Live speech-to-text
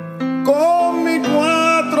con mi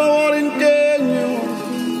cuatro borinqueño.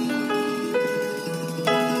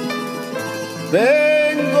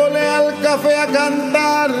 Véngole al café a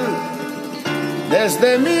cantar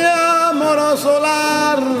desde mi amoroso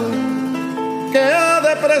lar, que ha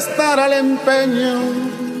de prestar al empeño.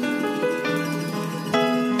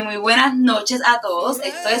 Muy buenas noches a todos.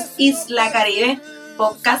 Esto es Isla Caribe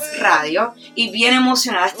Podcast Radio y bien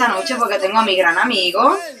emocionada esta noche porque tengo a mi gran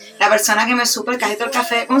amigo, la persona que me supe el cajito del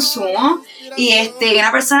café de consumo y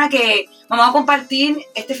una persona que vamos a compartir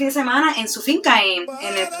este fin de semana en su finca en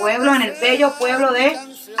el pueblo, en el bello pueblo de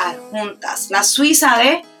Adjuntas, la Suiza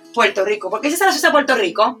de Puerto Rico. ¿Por qué se dice la Suiza de Puerto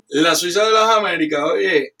Rico? La Suiza de las Américas,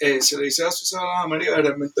 oye, se le dice la Suiza de las Américas,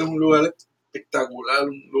 realmente es un lugar espectacular,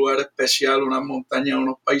 un lugar especial, unas montañas,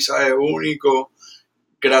 unos paisajes únicos.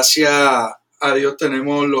 Gracias a Dios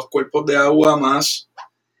tenemos los cuerpos de agua más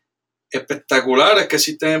espectaculares que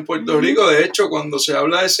existen en Puerto Rico. De hecho, cuando se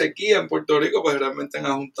habla de sequía en Puerto Rico, pues realmente en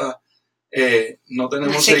Adjuntas no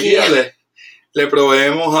tenemos sequía. Le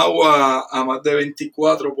proveemos agua a más de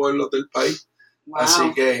 24 pueblos del país. Wow.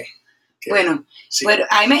 Así que bueno,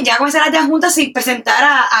 ya comencé las Adjuntas sin presentar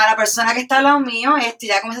a la persona que está al lado mío.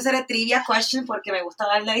 Ya comencé a hacer el trivia question porque me gusta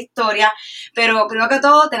hablar de la historia. Pero primero que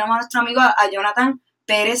todo tenemos a nuestro amigo a Jonathan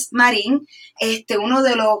Pérez Marín, uno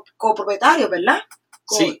de los copropietarios, ¿verdad?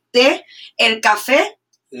 Sí. De el café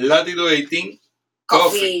Latitude 18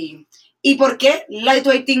 Coffee. ¿Y por qué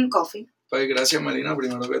Latitude 18 Coffee? Pues gracias, Marina,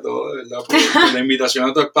 primero que todo, de verdad, por la invitación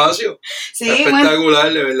a tu espacio. Sí,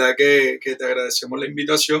 espectacular, bueno. De verdad que te agradecemos la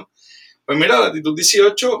invitación. Pues mira, Latitud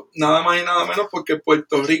 18, nada más y nada menos porque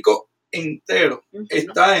Puerto Rico entero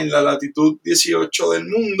está en la latitud 18 del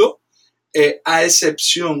mundo, a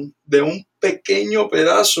excepción de un pequeño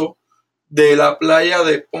pedazo de la playa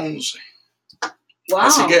de Ponce. Wow.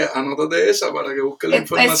 Así que anótate esa para que busques la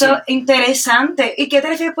información. Eso es interesante. ¿Y qué te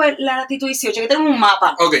refieres por la latitud 18? Aquí tenemos un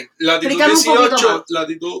mapa. Ok, latitud 18,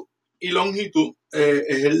 latitud y longitud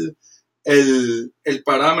es el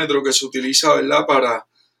parámetro que se utiliza, ¿verdad? Para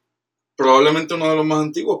probablemente uno de los más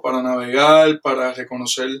antiguos, para navegar, para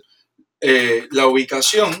reconocer la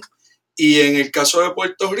ubicación. Y en el caso de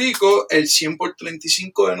Puerto Rico, el 100 por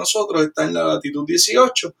 35 de nosotros está en la latitud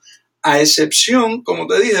 18, a excepción, como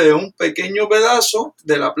te dije, de un pequeño pedazo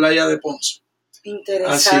de la playa de Ponce.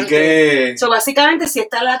 Interesante. Así que básicamente, si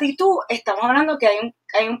esta latitud, estamos hablando que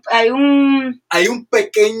hay un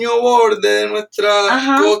pequeño borde de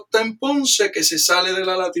nuestra costa en Ponce que se sale de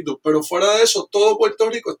la latitud, pero fuera de eso, todo Puerto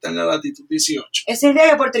Rico está en la latitud 18. Esa idea de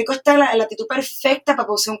que Puerto Rico está en la latitud perfecta para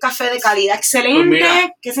producir un café de calidad excelente. Pues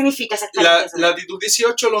mira, ¿qué significa exactamente eso? Latitud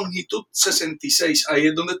 18, longitud 66. Ahí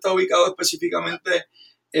es donde está ubicado específicamente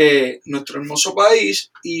nuestro hermoso país.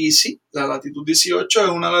 Y sí, la latitud 18 es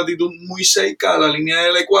una latitud muy cerca a la línea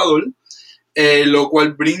del Ecuador, lo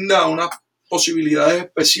cual brinda unas posibilidades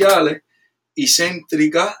especiales y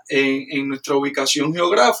céntricas en nuestra ubicación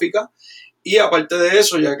geográfica. Y aparte de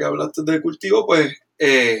eso, ya que hablaste del cultivo, pues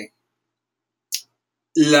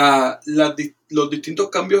los distintos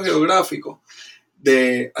cambios geográficos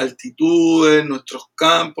de altitudes, nuestros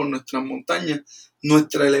campos, nuestras montañas,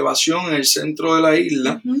 nuestra elevación en el centro de la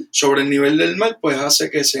isla sobre el nivel del mar, pues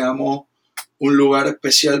hace que seamos un lugar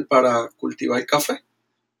especial para cultivar café.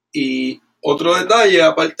 Y otro detalle,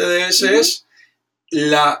 aparte de ese, es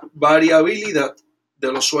la variabilidad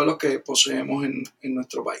de los suelos que poseemos en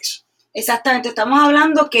nuestro país. Exactamente, estamos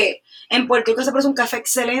hablando que en Puerto Rico se produce un café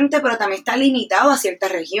excelente, pero también está limitado a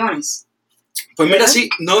ciertas regiones. Pues mira,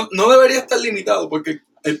 sí, no debería estar limitado porque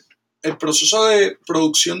el proceso de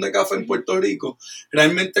producción de café en Puerto Rico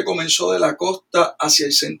realmente comenzó de la costa hacia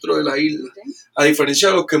el centro de la isla. A diferencia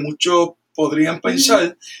de lo que muchos podrían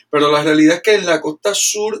pensar, pero la realidad es que en la costa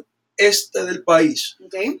sureste del país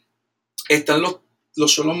están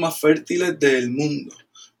los suelos más fértiles del mundo.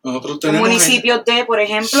 Nosotros tenemos municipios de, por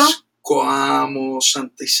ejemplo, Coamo,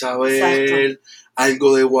 Santa Isabel,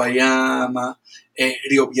 algo de Guayama.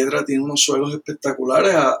 Río Piedra tiene unos suelos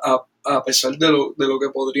espectaculares a pesar de lo que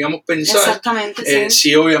podríamos pensar. Exactamente,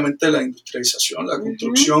 sí, obviamente la industrialización, la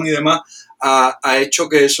construcción y demás ha hecho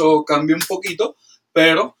que eso cambie un poquito,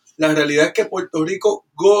 pero la realidad es que Puerto Rico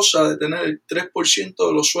goza de tener el 3%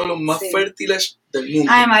 de los suelos más fértiles del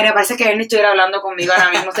mundo. Ay, María, parece que Ernie estuviera hablando conmigo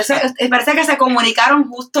ahora mismo. Parece que se comunicaron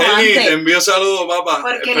justo Ernie, antes. Te envío saludos, papá.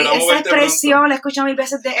 Porque esa expresión la he escuchado mil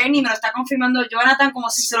veces de Ernie, me lo está confirmando Jonathan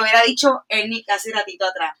como si se lo hubiera dicho Ernie casi ratito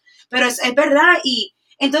atrás. Pero es verdad, y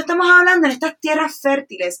entonces estamos hablando en estas tierras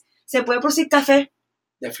fértiles, ¿se puede producir café?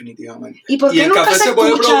 Definitivamente. ¿Y por qué nunca café se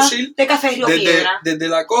puede producir de café Río Piedra? Desde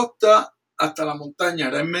la costa hasta la montaña.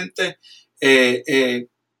 Realmente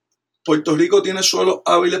Puerto Rico tiene suelos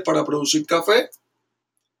hábiles para producir café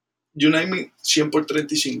you name it, 100 por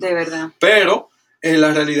 35. De verdad. Pero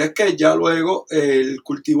la realidad es que ya luego el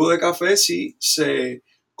cultivo de café sí se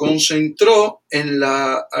concentró en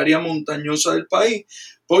la área montañosa del país,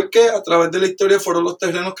 porque a través de la historia fueron los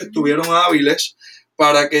terrenos que estuvieron hábiles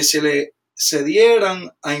para que se le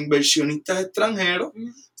cedieran a inversionistas extranjeros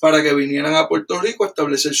para que vinieran a Puerto Rico a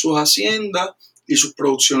establecer sus haciendas y sus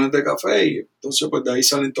producciones de café. Y entonces pues de ahí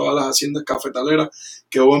salen todas las haciendas cafetaleras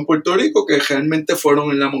que hubo en Puerto Rico, que realmente fueron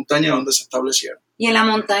en la montaña donde se establecieron. Y en la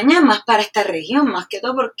montaña más para esta región, más que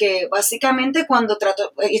todo, porque básicamente cuando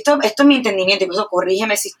trato, esto es mi entendimiento, incluso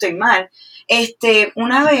corrígeme si estoy mal,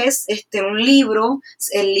 una vez, un libro,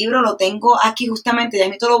 el libro lo tengo aquí justamente, ya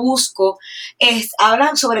mismo lo busco,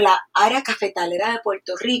 habla sobre la área cafetalera de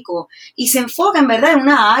Puerto Rico y se enfoca en verdad en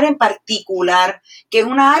una área en particular, que es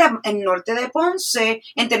una área en norte de Ponce,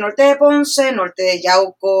 entre norte de Ponce, norte de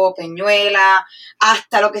Yauco, Peñuela,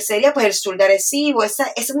 hasta lo que sería pues el sur de Arecibo, es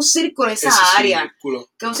un círculo, esa área. Círculo.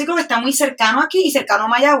 Que es un círculo que está muy cercano aquí y cercano a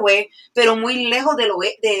Mayagüez, pero muy lejos del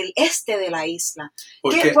este de la isla.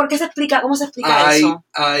 ¿Por qué se explica? ¿Cómo se explica eso?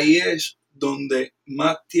 Ahí es donde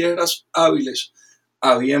más tierras hábiles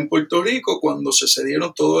había en Puerto Rico cuando se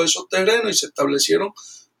cedieron todos esos terrenos y se establecieron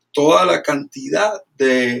toda la cantidad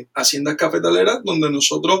de haciendas cafetaleras donde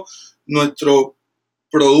nuestro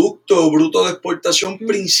producto bruto de exportación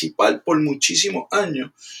principal por muchísimos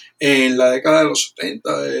años, en la década de los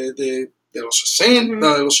 70, de los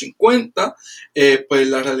 60, de los 50, pues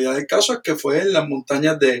la realidad del caso es que fue en las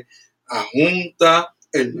montañas de Ajunta,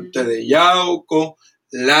 el norte de Yauco,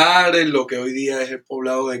 Lares, lo que hoy día es el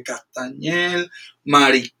poblado de Castañel,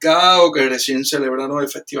 Maricao, que recién celebraron el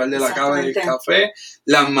Festival de la Cava y el Café,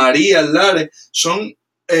 Las Marías, Lares, son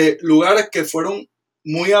lugares que fueron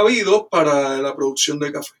muy habidos para la producción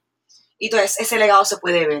de café. Y entonces ese legado se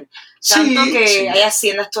puede ver. Tanto que hay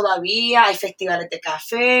haciendas todavía, hay festivales de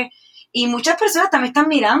café, y muchas personas también están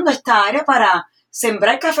mirando esta área para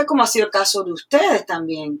sembrar café, como ha sido el caso de ustedes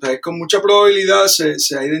también. Con mucha probabilidad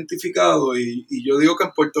se ha identificado, y yo digo que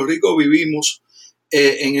en Puerto Rico vivimos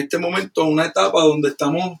en este momento una etapa donde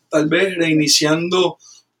estamos tal vez reiniciando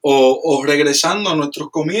o regresando a nuestros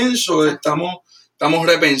comienzos, estamos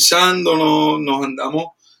repensándonos, nos andamos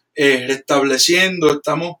restableciendo,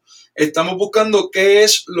 estamos buscando qué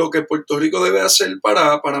es lo que Puerto Rico debe hacer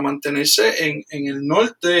para mantenerse en el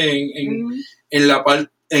norte, en la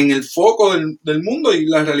parte, en el foco del mundo, y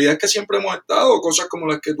la realidad es que siempre hemos estado, cosas como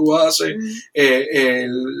las que tú haces,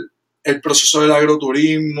 el proceso del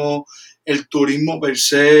agroturismo, el turismo per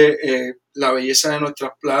se, la belleza de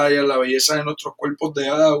nuestras playas, la belleza de nuestros cuerpos de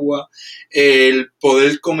agua, el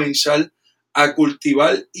poder comenzar a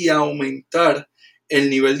cultivar y a aumentar el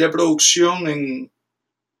nivel de producción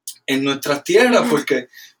en nuestras tierras, porque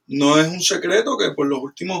no es un secreto que por los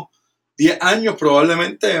últimos 10 años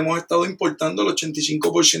probablemente hemos estado importando el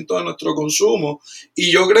 85% de nuestro consumo,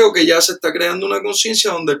 y yo creo que ya se está creando una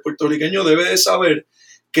conciencia donde el puertorriqueño debe de saber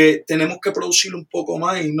que tenemos que producir un poco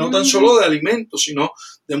más, y no tan solo de alimentos, sino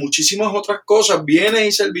de muchísimas otras cosas, bienes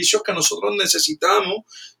y servicios que nosotros necesitamos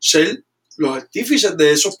ser los artífices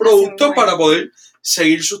de esos productos para poder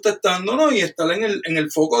seguir sustentándonos y estar en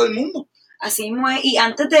el foco del mundo. Así mismo es. Y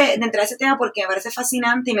antes de entrar a ese tema, porque me parece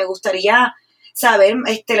fascinante y me gustaría saber,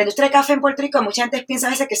 la industria del café en Puerto Rico, mucha gente piensa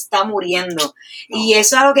a veces que está muriendo. No. Y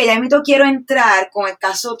eso es algo que ya mismo quiero entrar con el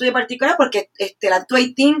caso tuyo en particular, porque la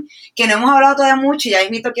 218, que no hemos hablado todavía mucho, y ya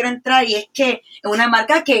mismo quiero entrar, y es que es una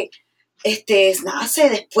marca que nace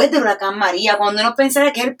después del huracán María, cuando uno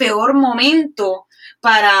pensaría que es el peor momento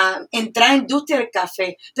para entrar en la industria del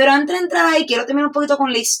café. Pero antes de entrar ahí, quiero terminar un poquito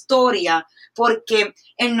con la historia, porque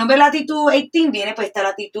el nombre Latitude 18 viene por esta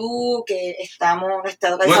latitud que estamos...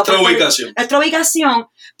 Nuestra ubicación,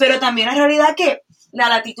 pero también la realidad que la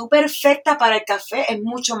latitud perfecta para el café es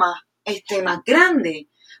mucho más grande.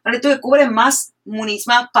 La latitud que cubre más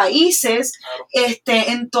países, claro,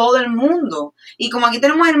 en todo el mundo. Y como aquí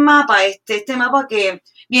tenemos el mapa, este mapa que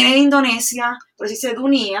viene de Indonesia, por eso dice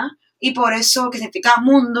Dunia, y por eso que significa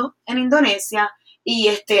mundo en Indonesia. Y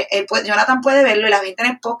Jonathan puede verlo, y la gente en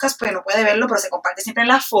el podcast pues no puede verlo, pero se comparte siempre en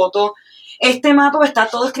las fotos. Este mapa pues, está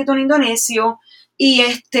todo escrito en indonesio, y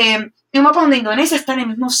es un mapa donde Indonesia está en el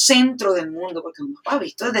mismo centro del mundo, porque es un mapa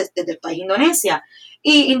visto desde el país Indonesia.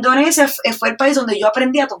 Y Indonesia fue el país donde yo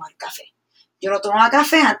aprendí a tomar café. Yo no tomaba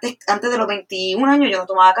café antes de los 21 años, yo no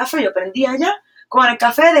tomaba café, yo aprendí allá con el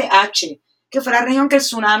café de Aceh, que fue la región que el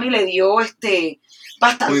tsunami le dio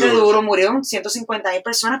bastante duro, murieron 150,000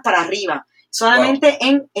 personas para arriba, solamente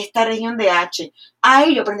en esta región de Aceh.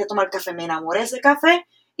 Ahí yo aprendí a tomar café, me enamoré de ese café,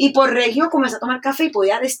 y por región comencé a tomar café y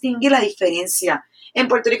podía distinguir la diferencia. En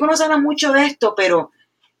Puerto Rico no se habla mucho de esto, pero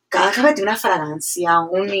cada café tiene una fragancia,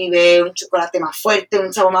 un nivel, un chocolate más fuerte,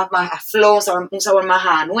 un sabor más a flor, un sabor más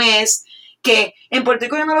a nuez, que en Puerto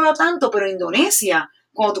Rico yo no lo veo tanto, pero en Indonesia,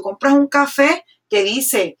 cuando tú compras un café que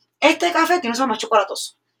dice, este café tiene un sabor más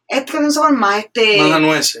chocolatoso, este tiene un sabor más más a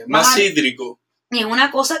nueces, más cítrico. Y es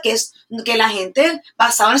una cosa que la gente,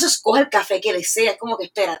 basado en eso, escoge el café que desea. Es como que,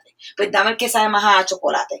 espérate, pues dame el que sabe más a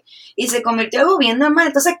chocolate. Y se convirtió algo bien normal.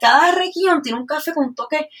 Entonces, cada región tiene un café con un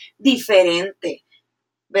toque diferente,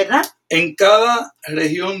 ¿verdad? En cada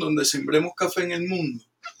región donde sembremos café en el mundo,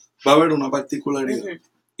 va a haber una particularidad. Uh-huh.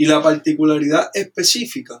 Y la particularidad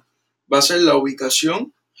específica va a ser la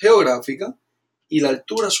ubicación geográfica y la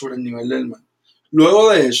altura sobre el nivel del mar. Luego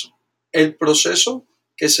de eso, el proceso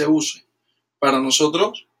que se use para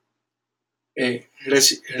nosotros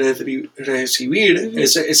recibir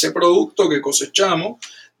ese producto que cosechamos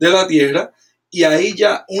de la tierra, y ahí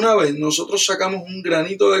ya una vez nosotros sacamos un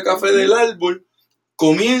granito de café del árbol,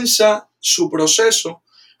 comienza su proceso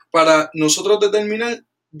para nosotros determinar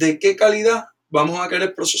de qué calidad vamos a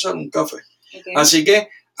querer procesar un café. Okay. Así que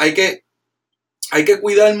hay que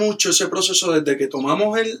cuidar mucho ese proceso desde que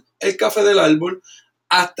tomamos el café del árbol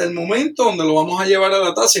hasta el momento donde lo vamos a llevar a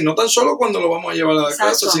la taza, y no tan solo cuando lo vamos a llevar a la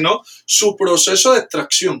taza, sino su proceso de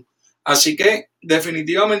extracción. Así que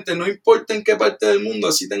definitivamente no importa en qué parte del mundo,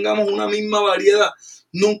 así tengamos una misma variedad,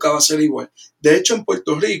 nunca va a ser igual. De hecho, en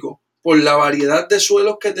Puerto Rico, por la variedad de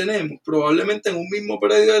suelos que tenemos, probablemente en un mismo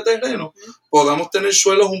predio de terreno, podamos tener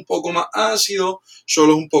suelos un poco más ácidos,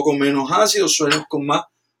 suelos un poco menos ácidos, suelos con más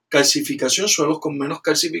calcificación, suelos con menos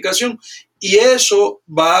calcificación, y eso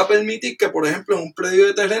va a permitir que, por ejemplo, en un predio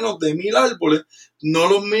de terrenos de 1000 árboles, no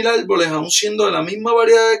los 1000 árboles, aun siendo de la misma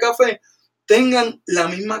variedad de café, tengan la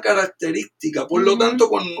misma característica. Por lo tanto,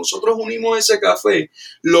 cuando nosotros unimos ese café,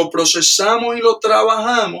 lo procesamos y lo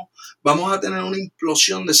trabajamos, vamos a tener una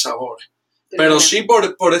implosión de sabores. Pero sí por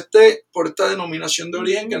esta denominación de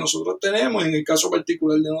origen que nosotros tenemos, en el caso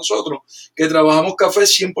particular de nosotros, que trabajamos café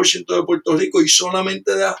 100% de Puerto Rico y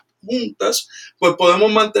solamente de adjuntas, pues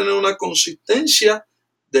podemos mantener una consistencia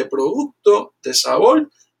de producto, de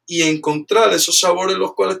sabor, y encontrar esos sabores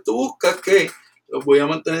los cuales tú buscas, que los voy a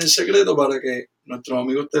mantener en secreto para que nuestros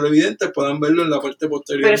amigos televidentes puedan verlo en la parte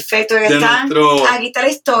posterior. Perfecto, aquí está la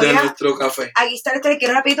historia de nuestro café. Aquí está la historia.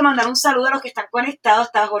 Quiero rapidito mandar un saludo a los que están conectados.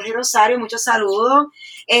 Está Jorge Rosario, muchos saludos.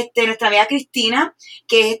 Nuestra amiga Cristina,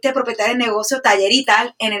 que es propietaria del negocio Taller y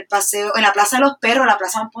Tal en el paseo, en la Plaza de los Perros, la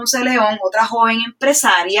Plaza Juan Ponce de León, otra joven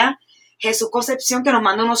empresaria, Jesús Concepción, que nos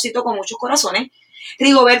manda un osito con muchos corazones.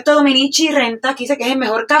 Rigoberto Dominici Renta, que dice que es el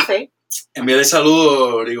mejor café. Envíale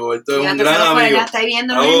saludos, Rigoberto, es un gran amigo. Allá está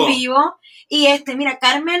viéndonos en vivo. Y mira,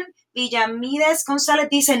 Carmen Villamides González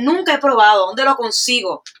dice, nunca he probado, ¿dónde lo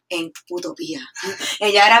consigo? En Utopía.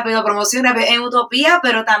 Ella era pidió promoción en Utopía,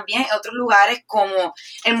 pero también en otros lugares como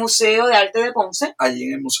el Museo de Arte de Ponce. Allí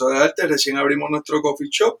en el Museo de Arte recién abrimos nuestro coffee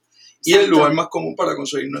shop. Y el lugar más común para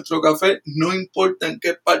conseguir nuestro café, no importa en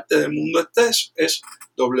qué parte del mundo estés, es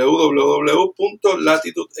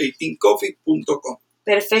www.latitude18coffee.com.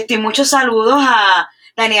 Perfecto, y muchos saludos a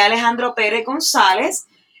Daniel Alejandro Pérez González,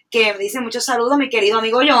 que dice muchos saludos a mi querido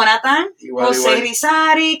amigo Jonathan, José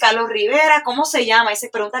Grisari, Carlos Rivera. ¿Cómo se llama? Ese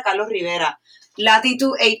pregunta Carlos Rivera.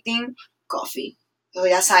 Latitude 18 Coffee. Pues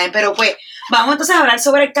ya saben, pero pues vamos entonces a hablar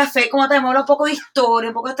sobre el café, como tenemos un poco de historia,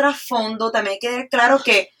 un poco de trasfondo. También hay que tener claro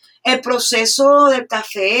que el proceso del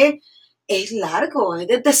café es largo, es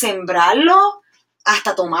desde sembrarlo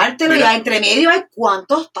hasta tomártelo. Mira, y entre medio hay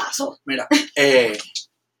 ¿cuántos pasos? Mira,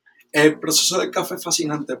 el proceso del café es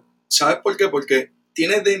fascinante. ¿Sabes por qué? Porque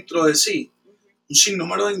tiene dentro de sí un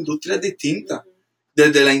sinnúmero de industrias distintas.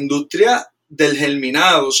 Desde la industria del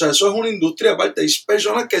germinado, o sea, eso es una industria aparte. Hay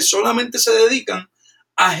personas que solamente se dedican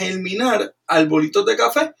a germinar arbolitos de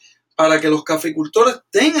café para que los caficultores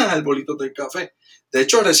tengan arbolitos de café. De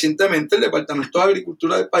hecho, recientemente el Departamento de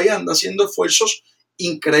Agricultura del país anda haciendo esfuerzos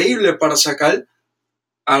increíbles para sacar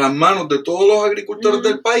a las manos de todos los agricultores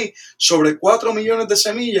del país sobre 4 millones de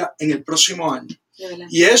semillas en el próximo año.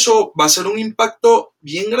 Y eso va a ser un impacto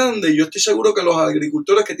bien grande. Yo estoy seguro que los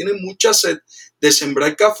agricultores que tienen mucha sed de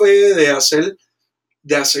sembrar café, de hacer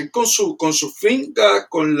con sus fincas,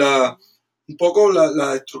 con un poco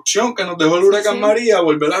la destrucción que nos dejó el huracán María,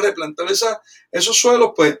 volver a replantar esos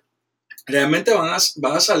suelos, pues realmente van a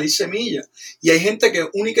salir semillas. Y hay gente que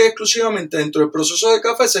única y exclusivamente dentro del proceso de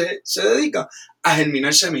café se dedica a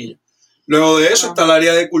germinar semillas. Luego de eso está el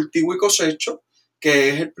área de cultivo y cosecho, que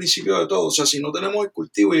es el principio de todo. O sea, si no tenemos el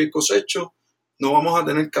cultivo y el cosecho, no vamos a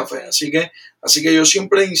tener café. Así que yo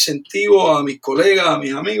siempre incentivo a mis colegas, a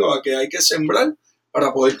mis amigos, a que hay que sembrar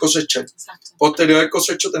para poder cosechar. Exacto. Posterior al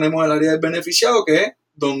cosecho tenemos el área del beneficiado, que es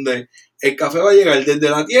donde El café va a llegar desde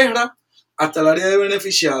la tierra hasta el área de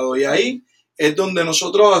beneficiado y ahí es donde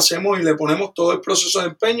nosotros hacemos y le ponemos todo el proceso de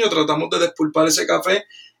empeño, tratamos de despulpar ese café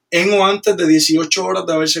en o antes de 18 horas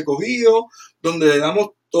de haberse cogido, donde le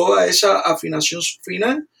damos toda esa afinación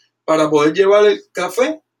final para poder llevar el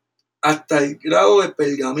café hasta el grado de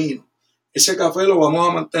pergamino. Ese café lo vamos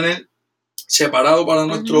a mantener separado para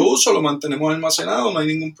nuestro uso, lo mantenemos almacenado, no hay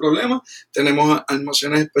ningún problema. Tenemos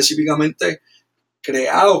almacenes específicamente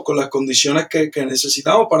creados con las condiciones que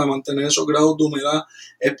necesitamos para mantener esos grados de humedad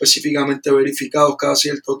específicamente verificados cada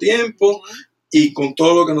cierto tiempo y con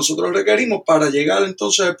todo lo que nosotros requerimos para llegar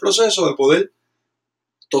entonces al proceso de poder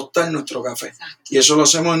tostar nuestro café. Exacto. Y eso lo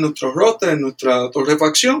hacemos en nuestros roasters, en nuestra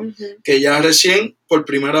torrefacción, que ya recién, por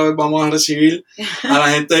primera vez, vamos a recibir a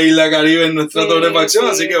la gente de Isla Caribe en nuestra torrefacción,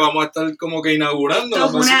 así que vamos a estar como que inaugurándola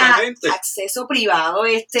básicamente. Un acceso privado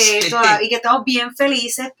y que estamos bien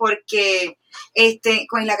felices porque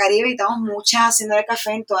con Isla Caribe estamos muchas haciendo de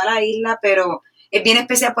café en toda la isla, pero es bien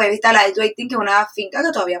especial poder visitar la Isla Waiting, que es una finca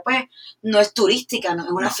que todavía pues no es turística, ¿no?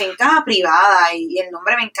 Es una finca privada y el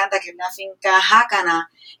nombre me encanta, que es una finca jácana,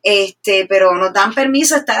 pero nos dan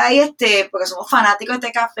permiso de estar ahí porque somos fanáticos de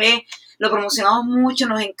este café, lo promocionamos mucho,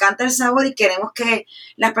 nos encanta el sabor y queremos que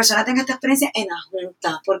las personas tengan esta experiencia en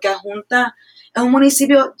Adjunta, porque Adjunta es un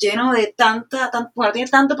municipio lleno de tiene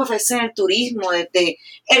tanto para ofrecer en el turismo, desde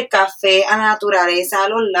el café, a la naturaleza, a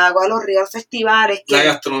los lagos, a los ríos, a los festivales. La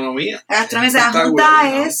gastronomía. La gastronomía de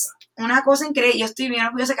Adjunta es una cosa increíble. Yo estoy bien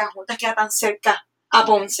orgullosa que Adjunta queda tan cerca a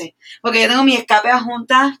Ponce, porque yo tengo mi escape a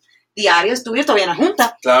Adjunta diario, estudio todavía en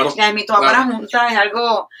Adjunta. Claro. Ya mi toma para Adjunta es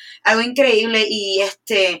algo increíble y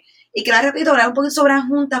que repito, hablar un poquito sobre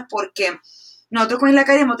Adjunta porque nosotros con Isla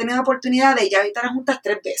Caribe hemos tenido la oportunidad de ya visitar Adjunta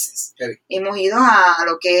 3 veces. Sí. Hemos ido a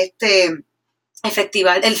lo que es el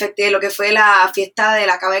festival, lo que fue la fiesta de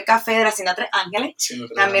la Cava de Café de la Hacienda Tres Ángeles.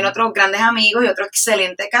 También otros grandes amigos y otro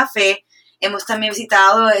excelente café. Hemos también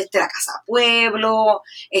visitado la Casa Pueblo,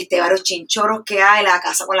 varios chinchorros que hay, la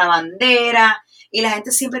Casa con la Bandera. Y la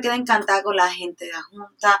gente siempre queda encantada con la gente de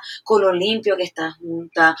Adjunta, con lo limpio que está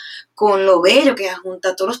Adjunta, con lo bello que es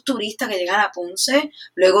Adjunta. Todos los turistas que llegan a Ponce,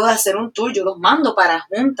 luego de hacer un tour, yo los mando para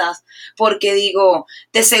Adjuntas, porque digo,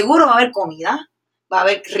 de seguro va a haber comida, va a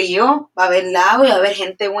haber río, va a haber lago y va a haber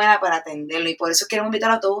gente buena para atenderlo. Y por eso queremos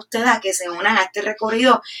invitar a todos ustedes a que se unan a este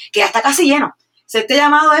recorrido que ya está casi lleno. Este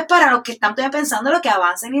llamado es para los que están todavía pensando lo que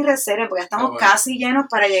avancen y reserven, porque ya estamos casi llenos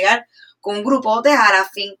para llegar con un grupote a la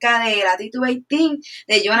finca de Latitude 18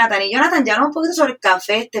 de Jonathan. Y Jonathan, ya no un poquito sobre el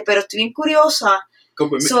café pero estoy bien curiosa.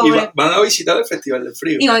 Y van a visitar el Festival del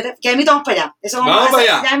Frío. Y ya invitamos para allá. Vamos para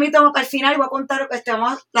allá. Ya invitamos para el final y voy a contar,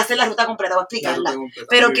 vamos a hacer la ruta completa, voy a explicarla.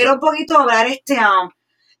 Pero quiero un poquito hablar,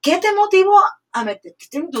 ¿qué te motivó a meterte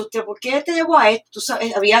esta industria? ¿Por qué te llevó a esto? Tú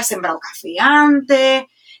sabes, habías sembrado café antes,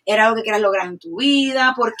 era algo que querías lograr en tu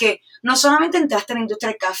vida, porque no solamente entraste en la industria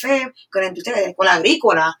del café, con la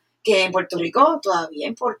agrícola, que en Puerto Rico todavía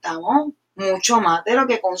importamos mucho más de lo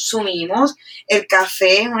que consumimos. El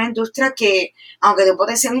café es una industria que, aunque de un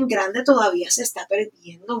potencial bien grande, todavía se está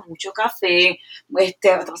perdiendo mucho café,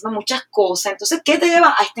 está pasando muchas cosas. Entonces, ¿qué te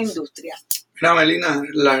lleva a esta industria? Mira, Melina,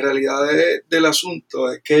 la realidad del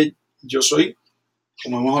asunto es que yo soy,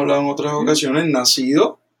 como hemos hablado en otras ocasiones,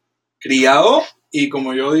 nacido, criado y,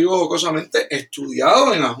 como yo digo jocosamente,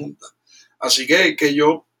 estudiado en Adjunta. Así que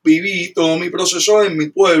yo viví todo mi proceso en mi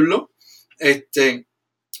pueblo.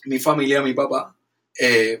 Mi familia, mi papá,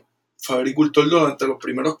 fue agricultor durante los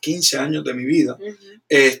primeros 15 años de mi vida.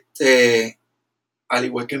 Al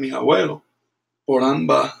igual que mis abuelos, por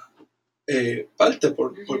ambas partes,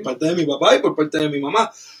 por parte de mi papá y por parte de mi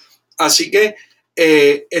mamá. Así que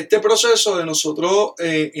este proceso de nosotros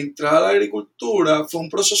entrar a la agricultura fue un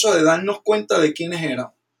proceso de darnos cuenta de quiénes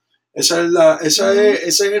éramos. Ese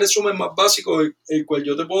es el resumen más básico el cual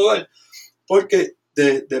yo te puedo dar, porque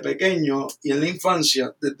de pequeño y en la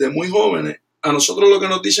infancia, desde muy jóvenes, a nosotros lo que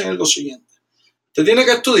nos dicen es lo siguiente: usted tiene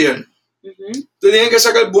que estudiar, usted tiene que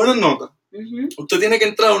sacar buenas notas, usted tiene que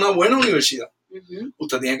entrar a una buena universidad,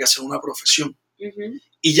 usted tiene que hacer una profesión.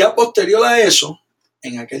 Y ya posterior a eso,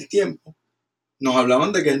 en aquel tiempo, nos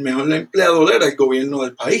hablaban de que el mejor empleador era el gobierno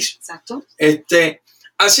del país. Exacto.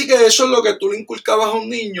 Así que eso es lo que tú le inculcabas a un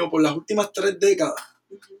niño por las últimas 3 décadas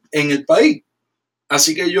en el país.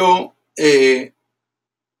 Así que yo,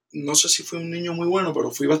 no sé si fui un niño muy bueno,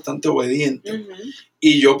 pero fui bastante obediente.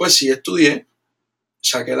 Y yo pues sí estudié,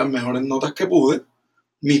 saqué las mejores notas que pude.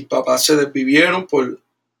 Mis papás se desvivieron por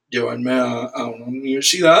llevarme a una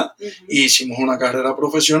universidad e hicimos una carrera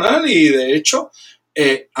profesional y de hecho,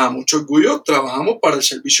 a mucho orgullo, trabajamos para el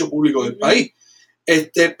servicio público del país.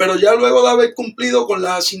 Pero ya luego de haber cumplido con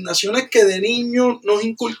las asignaciones que de niño nos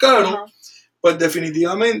inculcaron, pues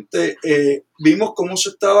definitivamente vimos cómo se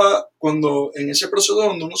estaba, cuando en ese proceso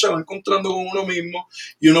donde uno se va encontrando con uno mismo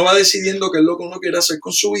y uno va decidiendo qué es lo que uno quiere hacer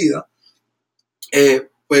con su vida,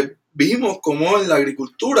 pues vimos cómo en la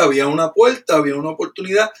agricultura había una puerta, había una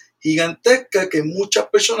oportunidad gigantesca que muchas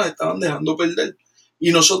personas estaban dejando perder.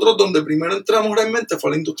 Y nosotros donde primero entramos realmente fue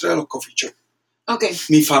a la industria de los coffee shops. Okay.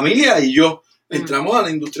 Mi familia y yo entramos a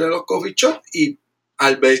la industria de los coffee shops y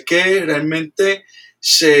al ver que realmente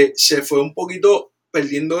se fue un poquito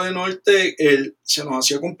perdiendo de norte, se nos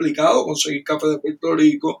hacía complicado conseguir café de Puerto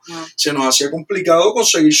Rico, se nos hacía complicado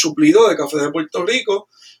conseguir suplido de café de Puerto Rico,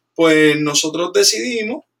 pues nosotros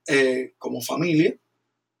decidimos, como familia,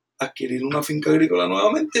 adquirir una finca agrícola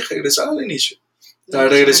nuevamente y regresar al inicio. O sea,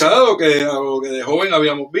 regresar a lo que de joven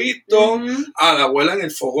habíamos visto, a la abuela en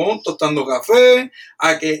el fogón tostando café,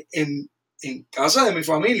 a que en casa de mi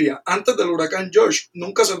familia, antes del huracán George,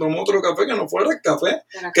 nunca se tomó otro café que no fuera el café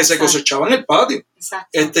que se cosechaba en el patio.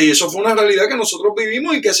 Y eso fue una realidad que nosotros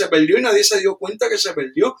vivimos y que se perdió y nadie se dio cuenta que se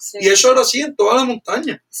perdió. Sí. Y eso era así en toda la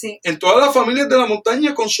montaña. Sí. En todas las familias de la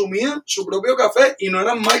montaña consumían su propio café y no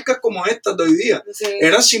eran marcas como estas de hoy día. Sí.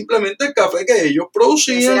 Era simplemente el café que ellos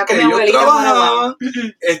producían, que ellos trabajaban.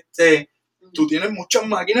 Tú tienes muchas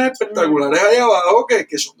máquinas espectaculares ahí abajo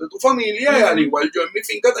que son de tu familia, y al igual yo en mi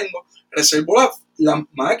finca reservo las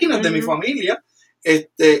máquinas de mi familia,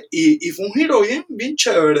 y fue un giro bien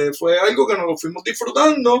chévere, fue algo que nos lo fuimos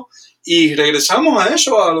disfrutando y regresamos a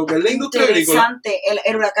eso, a lo que es la industria agrícola. Interesante,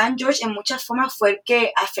 el huracán George en muchas formas fue el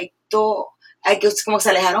que afectó, que como se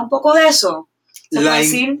alejara un poco de eso.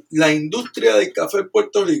 La industria del café en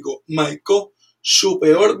Puerto Rico marcó su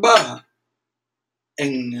peor baja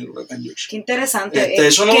en el huracán George. Qué interesante.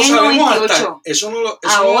 Eso no lo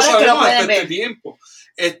sabemos hasta este tiempo.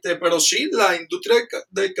 Pero sí, la industria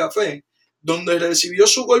del café, donde recibió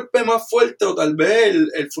su golpe más fuerte, o tal vez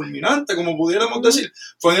el fulminante, como pudiéramos decir,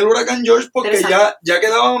 fue en el huracán George, porque ya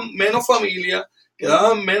quedaban menos familias,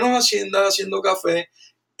 quedaban menos haciendas haciendo café,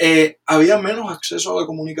 había menos acceso a la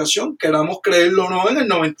comunicación, queramos creerlo o no, en el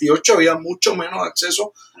 98 había mucho menos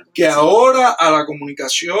acceso que ahora a la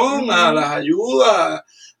comunicación, a las ayudas,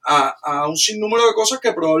 a un sinnúmero de cosas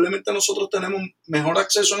que probablemente nosotros tenemos mejor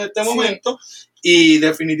acceso en este momento. Y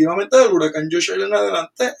definitivamente del huracán George en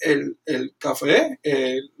adelante el café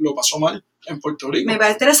lo pasó mal en Puerto Rico. Me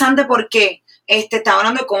parece interesante porque estaba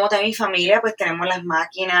hablando de cómo también mi familia, pues tenemos las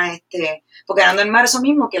máquinas, porque hablando en marzo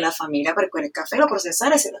mismo que la familia precuela el café, lo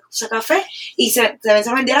procesara, se usa café y se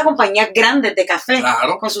vendía a compañías grandes de café,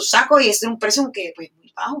 claro, con sus sacos, y ese es un precio que pues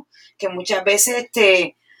muy bajo, que muchas veces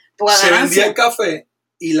se vendía el café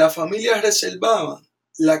y las familias reservaban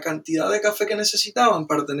la cantidad de café que necesitaban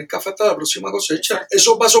para tener café hasta la próxima cosecha. Exacto.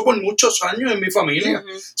 Eso pasó por muchos años en mi familia.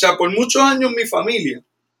 O sea, por muchos años mi familia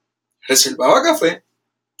reservaba café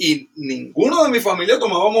y ninguno de mi familia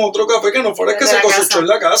tomábamos otro café que no fuera el que se cosechó en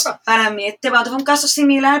la casa. Para mí fue un caso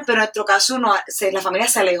similar, pero en nuestro caso la familia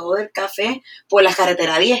se alejó del café por la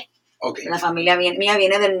carretera 10. Okay. La familia mía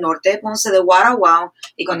viene del norte de Ponce, de Guaraguao,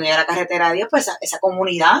 y cuando llega a la carretera 10, pues esa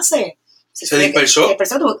comunidad se dispersó.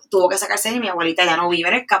 Tuvo que sacarse, y mi abuelita ya no vive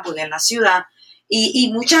en el campo, vive en la ciudad.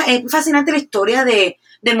 Y es fascinante la historia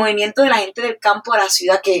del movimiento de la gente del campo a la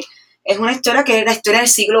ciudad, que es una historia que es la historia del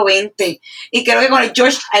siglo XX. Y creo que con el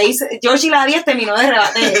George y la 10 terminó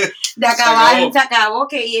de acabar, se acabó.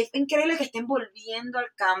 Y es increíble que estén volviendo al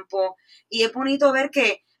campo. Y es bonito ver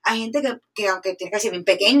que hay gente que aunque tiene que ser bien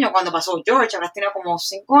pequeño cuando pasó George, habrás tenido como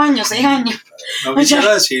 5 años, 6 años. No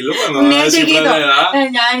quisiera decirlo, pues me va a decir la edad.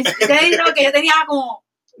 Que yo tenía como,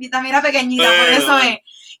 y también era pequeñita, por eso es,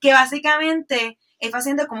 que básicamente es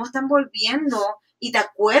fascinante cómo están volviendo, y te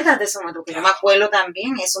acuerdas de esos momentos, que yo me acuerdo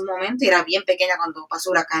también en esos momentos, y era bien pequeña cuando pasó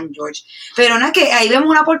huracán George. Pero no, es que ahí vemos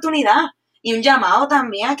una oportunidad y un llamado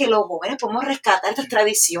también a que los jóvenes podemos rescatar estas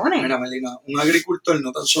tradiciones. Mira, Melina, un agricultor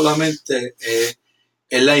no tan solamente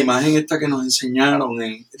es la imagen esta que nos enseñaron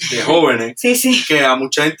de jóvenes, sí. Que a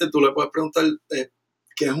mucha gente tú le puedes preguntar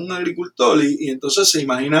qué es un agricultor, y entonces se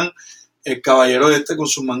imaginan el caballero con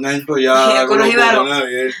sus mangas enrolladas, con los botones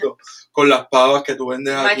abiertos, con las pavas que tú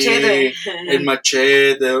vendes aquí, el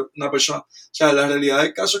machete, una persona. O sea, la realidad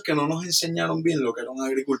del caso es que no nos enseñaron bien lo que era un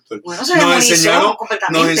agricultor. Bueno,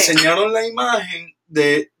 nos enseñaron la imagen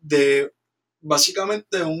de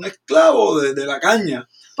básicamente un esclavo de la caña.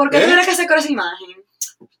 ¿Por qué tienes que hacer con esa imagen?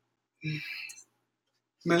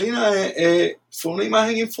 Melina, fue una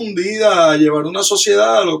imagen infundida a llevar una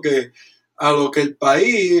sociedad a lo que el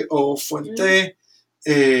país o fuente,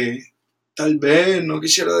 tal vez, no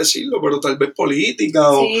quisiera decirlo, pero tal vez política,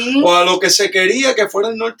 o a lo que se quería que fuera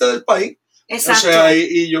el norte del país. Exacto. O sea,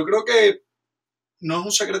 y yo creo que no es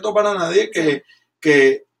un secreto para nadie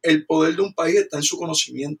que el poder de un país está en su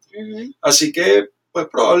conocimiento. Ujú. Así que, pues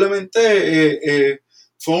probablemente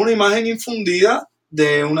fue una imagen infundida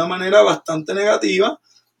de una manera bastante negativa,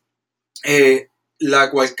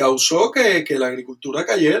 la cual causó que la agricultura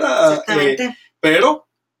cayera. Exactamente. Pero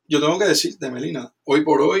yo tengo que decirte, Melina, hoy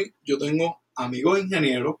por hoy yo tengo amigos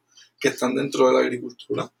ingenieros que están dentro de la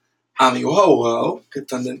agricultura, amigos abogados que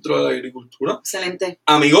están dentro de la agricultura, Excelente.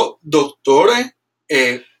 amigos doctores,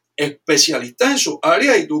 especialistas en su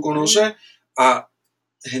área, y tú conoces a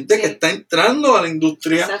gente que está entrando a la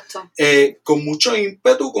industria. Exacto. Con mucho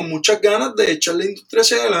ímpetu, con muchas ganas de echar la industria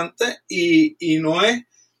hacia adelante, y no es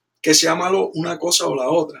que sea malo una cosa o la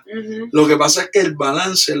otra. Ujú. Lo que pasa es que el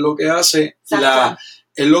balance es lo que hace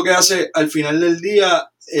es lo que hace al final del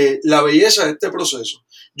día la belleza de este proceso.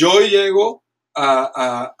 Yo hoy llego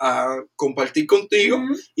a compartir contigo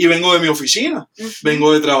Ujú. y vengo de mi oficina, Ujú.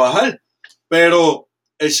 vengo de trabajar, pero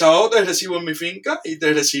el sábado te recibo en mi finca y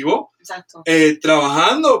te recibo Exacto.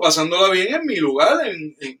 trabajando, pasándola bien en mi lugar,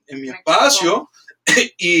 en mi espacio.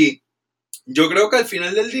 Y yo creo que al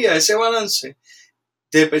final del día ese balance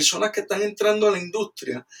de personas que están entrando a la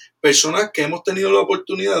industria, personas que hemos tenido la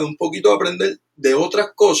oportunidad de un poquito aprender de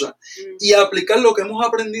otras cosas y aplicar lo que hemos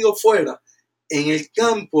aprendido fuera en el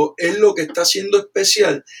campo, es lo que está haciendo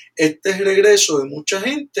especial este regreso de mucha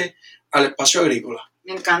gente al espacio agrícola.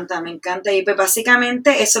 Me encanta. Y pues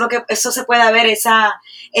básicamente eso se puede ver,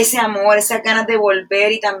 ese amor, esas ganas de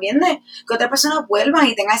volver, y también de que otras personas vuelvan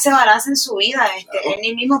y tengan ese balance en su vida. Claro.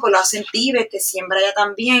 Él mismo pues lo hace en Tíbet, que siembra allá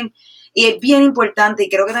también. Y es bien importante, y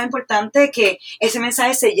creo que es importante que ese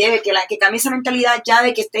mensaje se lleve, que cambie esa mentalidad ya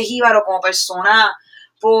de que este jíbaro como persona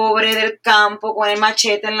pobre del campo con el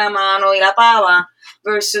machete en la mano y la pava,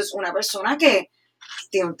 versus una persona que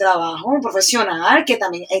tiene un trabajo, un profesional que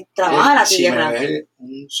también trabaja la tierra. Si me ves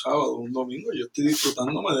un sábado, un domingo, yo estoy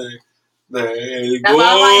disfrutándome del La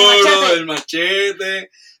pava y el gorro, machete. del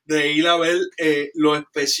machete, de ir a ver lo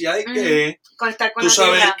especial que es. Conectar con Tú la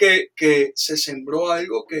sabes tierra. que se sembró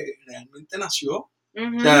algo que realmente nació.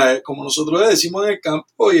 Ujú. O sea, como nosotros le decimos en el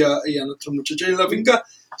campo y a nuestros muchachos en la finca,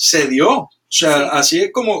 se dio. O sea, Sí. así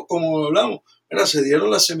es como hablamos. Mira, se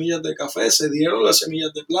dieron las semillas de café, se dieron las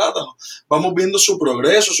semillas de plátano. Vamos viendo su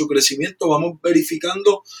progreso, su crecimiento, vamos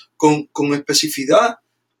verificando con especificidad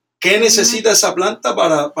qué necesita esa planta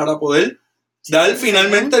para poder dar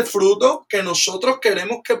finalmente el fruto que nosotros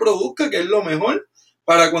queremos que produzca, que es lo mejor,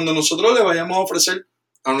 para cuando nosotros le vayamos a ofrecer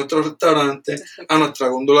a nuestros restaurantes, a nuestra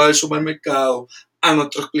góndola del supermercado, a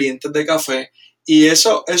nuestros clientes de café. Y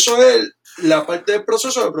eso es la parte del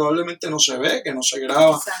proceso que probablemente no se ve, que no se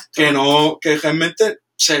graba, que realmente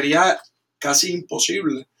sería casi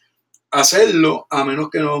imposible hacerlo, a menos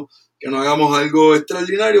que no hagamos algo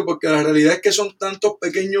extraordinario, porque la realidad es que son tantos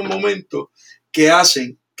pequeños momentos que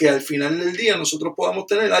hacen que al final del día nosotros podamos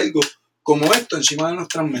tener algo como esto encima de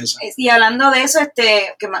nuestras mesas. Y hablando de eso,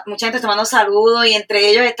 que mucha gente está tomando saludos, y entre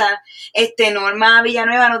ellos está Norma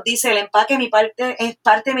Villanueva, nos dice: el empaque es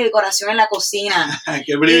parte de mi decoración en la cocina.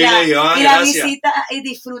 Qué privilegio. Y la visita y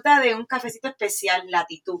disfruta de un cafecito especial,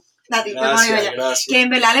 Latitud. Gracias. Que en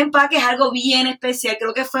verdad el empaque es algo bien especial.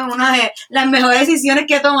 Creo que fue una de las mejores decisiones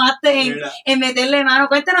que tomaste en meterle mano.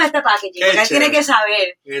 Cuéntanos este packaging, porque él tiene que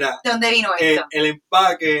saber de dónde vino esto. El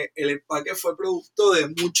empaque fue producto de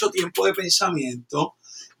mucho tiempo de pensamiento,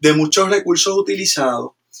 de muchos recursos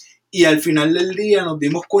utilizados, y al final del día nos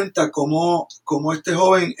dimos cuenta cómo este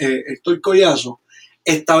joven, Héctor Collazo,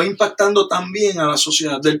 estaba impactando también a la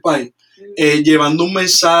sociedad del país, llevando un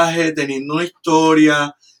mensaje, teniendo una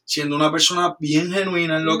historia, siendo una persona bien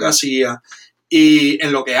genuina en lo que hacía y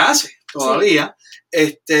en lo que hace todavía.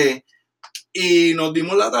 Y nos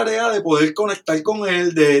dimos la tarea de poder conectar con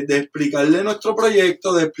él, de explicarle nuestro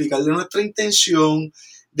proyecto, de explicarle nuestra intención,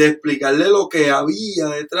 de explicarle lo que había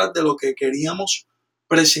detrás de lo que queríamos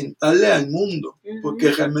presentarle al mundo,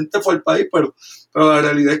 porque realmente fue el país, pero la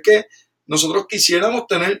realidad es que nosotros quisiéramos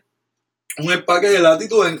tener un empaque de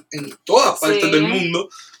Latitud en todas partes del mundo.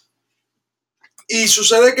 Y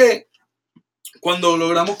sucede que cuando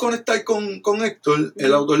logramos conectar con Héctor,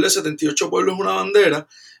 el autor de 78 Pueblos Una Bandera,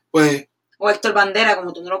 pues... O Héctor Bandera,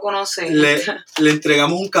 como tú no lo conoces. Le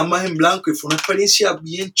entregamos un canvas en blanco, y fue una experiencia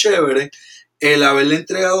bien chévere el haberle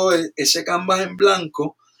entregado ese canvas en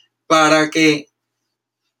blanco para que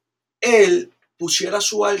él pusiera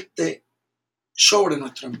su arte sobre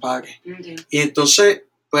nuestro empaque. Y entonces,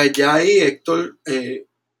 pues ya ahí Héctor...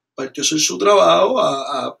 partió a hacer su trabajo,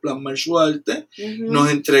 a plasmar su arte,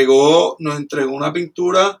 nos entregó una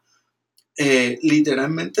pintura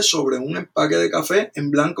literalmente sobre un empaque de café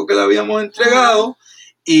en blanco que le habíamos entregado,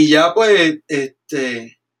 y ya pues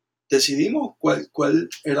decidimos cuál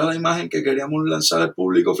era la imagen que queríamos lanzar al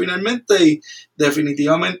público finalmente y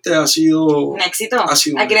definitivamente ha sido un éxito.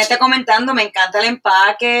 Aquí le éxito. está comentando, me encanta el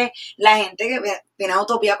empaque, la gente que viene a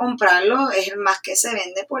Utopía a comprarlo es el más que se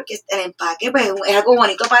vende porque el empaque pues, es algo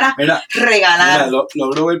bonito para regalar. Mira,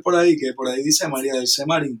 logro ver por ahí que por ahí dice María del C.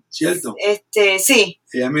 Marín, ¿cierto? Sí.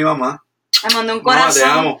 Ella es mi mamá. Me mandó un corazón, mamá,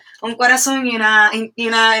 te amo. Un corazón y una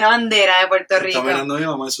bandera de Puerto Rico. Está mirando a mi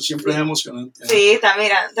mamá, eso siempre es emocionante. Sí, está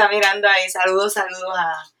mirando ahí. Saludos a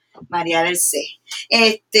María del C.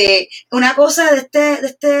 Una cosa de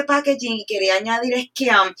este packaging y quería añadir es que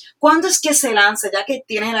 ¿cuándo es que se lanza? Ya que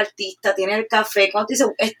tienes el artista, tienes el café, ¿cuándo te dice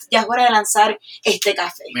ya es hora de lanzar este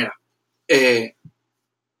café? Mira,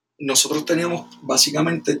 nosotros teníamos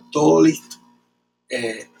básicamente todo listo.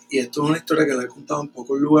 Y esto es una historia que la he contado en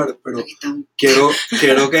pocos lugares, pero quiero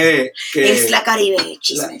que es la Caribe,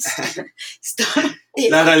 chismes.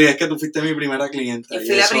 La realidad es que tú fuiste mi primera clienta. Yo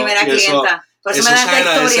fui la primera clienta. Por eso me dan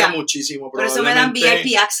esta historia. Muchísimo. Por eso me dan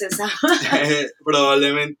VIP access.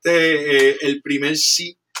 Probablemente el primer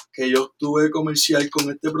sí que yo tuve comercial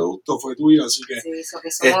con este producto fue tuyo, así que... Sí, eso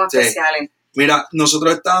que somos especiales. Mira,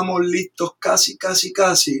 nosotros estábamos listos casi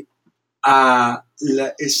a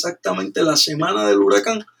exactamente la semana del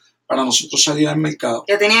huracán para nosotros salir al mercado.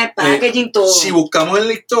 Ya tenía el packaging todo. Si buscamos en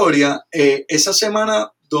la historia, esa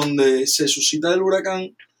semana donde se suscita el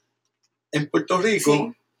huracán en Puerto Rico,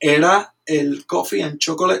 sí, era el Coffee and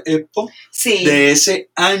Chocolate Expo, sí, de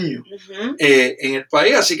ese año, en el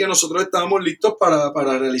país. Así que nosotros estábamos listos para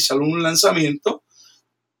realizar un lanzamiento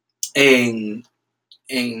en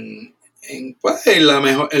la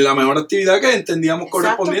mejor actividad que entendíamos. Exacto,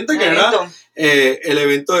 correspondiente, que era el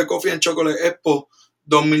evento de Coffee and Chocolate Expo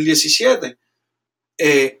 2017.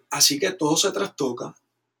 Así que todo se trastoca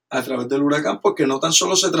a través del huracán, porque no tan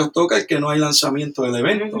solo se trastoca el que no hay lanzamiento del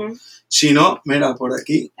evento, sino, mira, por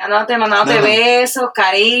aquí. Mandándote besos,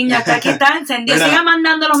 cariño, hasta aquí está encendido. Sigan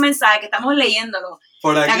mandando los mensajes que estamos leyéndolos.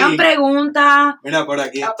 Por aquí, hagan preguntas. Mira, por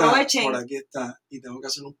aquí aprovechen. Por aquí está, y tengo que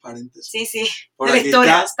hacer un paréntesis. Sí. Por de la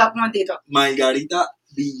historia, está un momentito. Margarita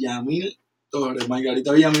Villamil Torres.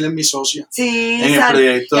 Margarita Villamil es mi socia. Sí, en el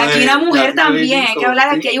proyecto. Y aquí hay una mujer también, hay que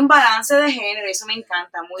hablar, aquí hay un balance de género, eso me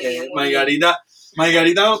encanta, muy bien.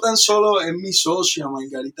 Margarita no tan solo es mi socia,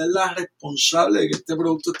 Margarita es la responsable de que este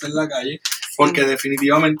producto esté en la calle, porque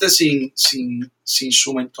definitivamente sin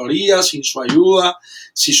su mentoría, sin su ayuda,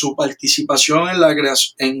 sin su participación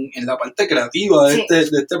en la parte creativa de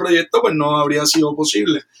este proyecto, pues no habría sido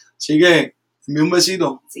posible. Así que, envío un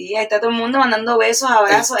besito. Sí, ahí está todo el mundo mandando besos,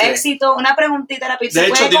 abrazos, éxito. Una preguntita rápida. De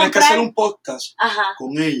hecho, tienes que hacer un podcast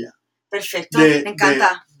con ella. Perfecto, me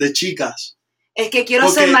encanta. De chicas. Es que quiero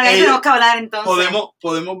ser Margarita, tenemos que hablar entonces.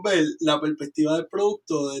 Podemos ver la perspectiva del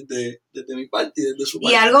producto desde mi parte y desde su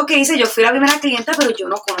parte. Y algo que hice, yo fui la primera clienta, pero yo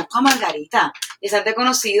no conozco a Margarita. Y se te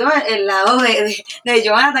conocido el lado de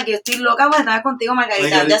Jonathan, que yo estoy loca por estar contigo,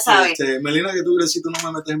 Margarita, ya sabes. Melina, que tú crees si tú no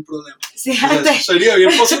me metes en problemas. Sí, sería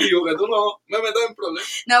bien positivo que tú no me metas en problemas.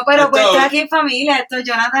 No, pero pues estás aquí en familia,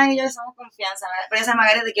 Jonathan y yo somos confianza. Pero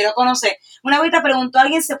Margarita, te quiero conocer. Una vez te preguntó a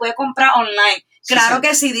alguien, ¿se puede comprar online? Claro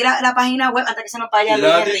que sí, di la página web antes que se nos vaya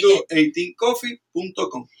Luis Enrique.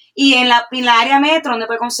 Latitude18coffee.com. Y en la área metro, ¿dónde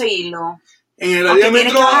puede conseguirlo? En el área metro.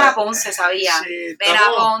 Tienes que bajar a Ponce, sabía. Sí, ven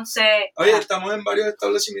a Ponce. Oye, estamos en varios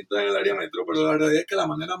establecimientos en el área metro, pero la realidad es que la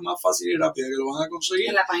manera más fácil y rápida que lo van a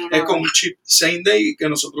conseguir es con un chip same day, que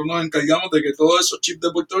nosotros nos encargamos de que todos esos chips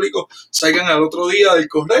de Puerto Rico salgan al otro día del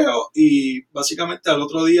correo y básicamente al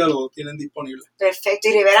otro día lo tienen disponible. Perfecto.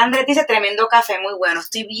 Y Rivera Andrés dice, tremendo café, muy bueno.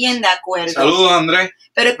 Estoy bien de acuerdo. Saludos, Andrés.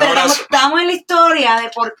 Pero estamos en la historia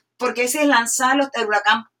de por qué se lanzaron el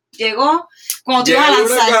huracán. Llegó cuando tú ibas a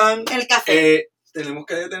lanzar el café. Tenemos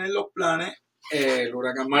que detener los planes. El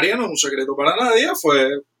huracán María no es un secreto para nadie, fue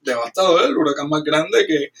devastador, el huracán más grande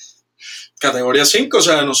que categoría 5, o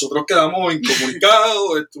sea, nosotros quedamos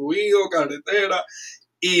incomunicados, destruidos, carretera,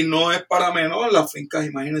 y no es para menos las fincas,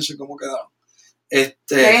 imagínense cómo quedaron.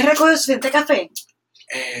 ¿Tienes recogido suficiente café?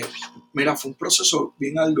 Mira, fue un proceso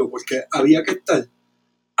bien largo, porque había que estar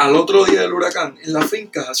al otro día del huracán en las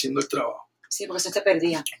fincas haciendo el trabajo. Sí, porque se te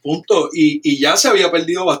perdía. Punto. Y ya se había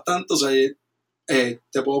perdido bastante. O sea,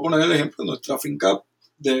 te puedo poner el ejemplo. Nuestra finca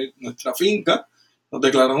nos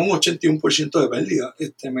declararon un 81% de pérdida.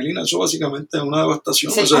 Melina, eso básicamente es una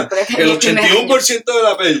devastación. O sea, el 81% de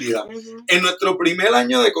la pérdida. En nuestro primer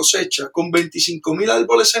año de cosecha, con 25,000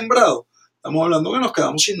 árboles sembrados, estamos hablando que nos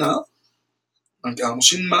quedamos sin nada.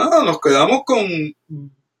 Nos quedamos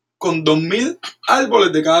con 2,000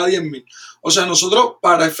 árboles de cada 10,000. O sea, nosotros,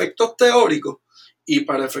 para efectos teóricos y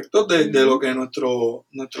para efectos de lo que nuestro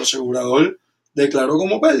asegurador declaró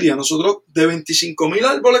como pérdida. Nosotros de 25,000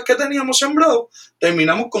 árboles que teníamos sembrados,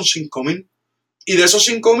 terminamos con 5,000. Y de esos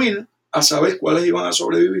 5,000, a saber cuáles iban a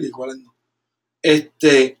sobrevivir y cuáles no.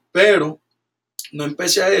 Pero no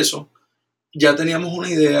empecé a eso. Ya teníamos una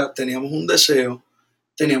idea, teníamos un deseo,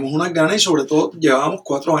 teníamos unas ganas y sobre todo llevábamos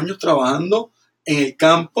 4 años trabajando en el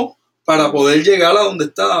campo para poder llegar a donde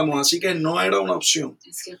estábamos. Así que no era una opción.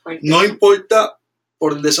 Es que fuerte. No importa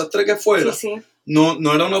por el desastre que fuera, Sí, sí.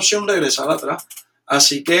 no era una opción regresar atrás.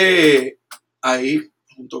 Así que ahí,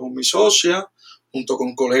 junto con mi socia, junto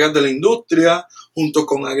con colegas de la industria, junto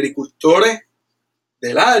con agricultores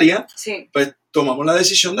del área, Sí. pues tomamos la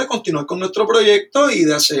decisión de continuar con nuestro proyecto y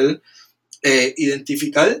de hacer,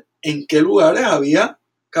 identificar en qué lugares había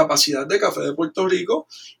capacidad de café de Puerto Rico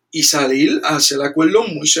y salir a hacer acuerdos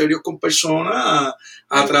muy serios con personas,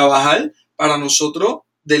 a trabajar para nosotros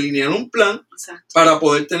delinear un plan. Exacto. Para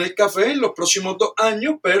poder tener café en los próximos 2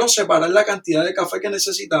 años, pero separar la cantidad de café que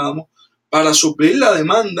necesitábamos para suplir la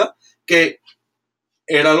demanda que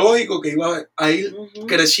era lógico que iba a ir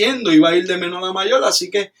creciendo, iba a ir de menor a mayor, así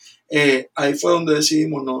que ahí fue donde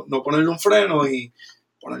decidimos no ponerle un freno y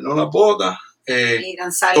ponernos las botas, Y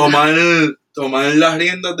lanzarla. tomar las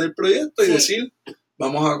riendas del proyecto y Sí. decir,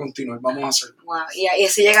 vamos a continuar, vamos a hacerlo. Wow. Y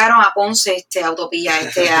así llegaron a Ponce, a Utopía,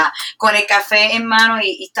 con el café en mano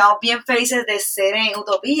y estamos bien felices de ser en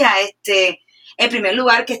Utopía, el primer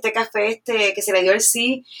lugar que este café, que se le dio el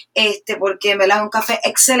sí, porque en verdad es un café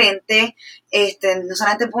excelente, no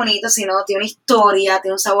solamente bonito, sino tiene una historia,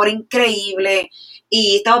 tiene un sabor increíble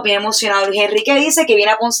y estamos bien emocionados. Luis Enrique dice que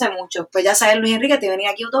viene a Ponce mucho, pues ya sabes, Luis Enrique, te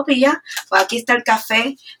venía aquí a Utopía, pues aquí está el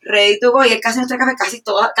café ready to go y él casi nuestro café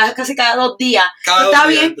casi cada 2 días. Está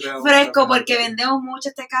bien fresco porque vendemos mucho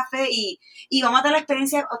este café y vamos a tener la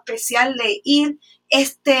experiencia especial de ir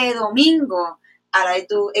este domingo a la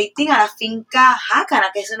 18, a la finca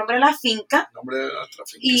Jácara, que es el nombre de la finca. El nombre de nuestra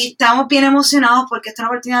finca. Y estamos bien emocionados porque esta es una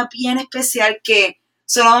oportunidad bien especial que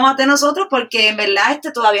solo vamos a tener nosotros porque en verdad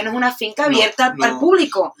todavía no es una finca abierta al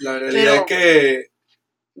público. La realidad es que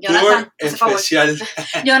Jonathan, especial.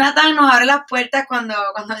 Jonathan nos abre las puertas cuando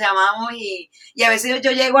llamamos y a veces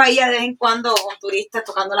yo llego ahí de vez en cuando con turistas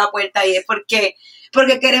tocando la puerta y es porque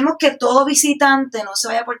queremos que todo visitante no se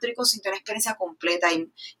vaya a Puerto Rico sin tener una experiencia completa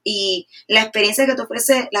y la experiencia que te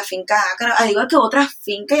ofrece la finca Jácara, al igual que otras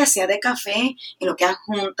fincas y hacías de café en lo que hay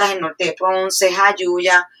Juntas, en Norte de Ponce,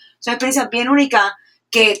 Jayuya, son experiencias bien únicas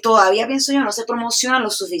que todavía, pienso yo, no se promocionan lo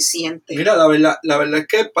suficiente. Mira, la verdad es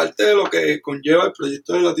que parte de lo que conlleva el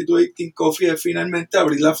proyecto de Latitude 18 Coffee es finalmente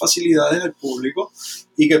abrir las facilidades al público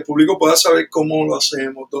y que el público pueda saber cómo lo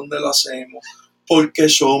hacemos, dónde lo hacemos, por qué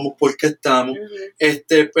somos, por qué estamos.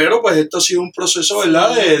 Pero pues esto ha sido un proceso,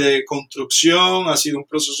 ¿verdad? De construcción, ha sido un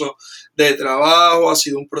proceso de trabajo, ha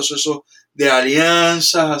sido un proceso de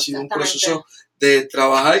alianzas, ha sido un proceso de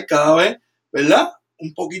trabajar cada vez, ¿verdad?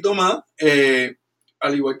 Un poquito más,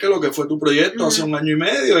 al igual que lo que fue tu proyecto hace 1 año y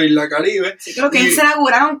medio, Isla Caribe. Sí, creo que se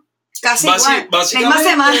inauguraron casi igual.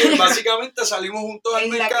 Básicamente salimos juntos al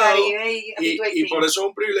mercado y por eso es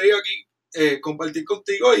un privilegio aquí compartir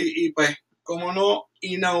contigo y pues, cómo no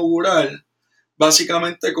inaugurar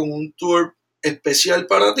básicamente con un tour especial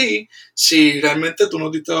para ti. Si realmente tú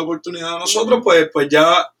nos diste la oportunidad a nosotros, pues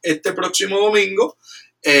ya este próximo domingo,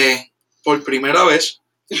 por primera vez,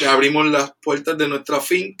 le abrimos las puertas de nuestra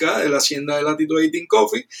finca, de la hacienda de Latitude 18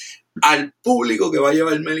 Coffee, al público que va a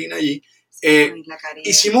llevar Melina allí.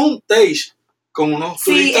 Hicimos un taste con unos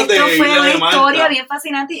turistas de Isla de Malta. Sí, esto fue una historia bien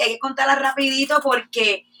fascinante y hay que contarla rapidito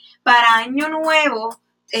porque para Año Nuevo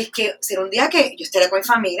es que será un día que yo estaré con mi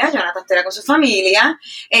familia, Jonathan estará con su familia,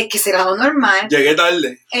 que será lo normal. Llegué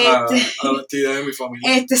tarde a la actividad de mi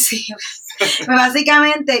familia. Sí.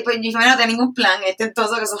 Básicamente, pues mi familia no tenía ningún plan,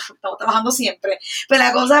 entonces que estamos trabajando siempre. Pero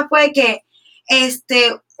la cosa fue que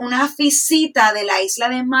una visita de la isla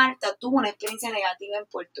de Malta tuvo una experiencia negativa en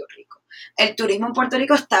Puerto Rico. El turismo en Puerto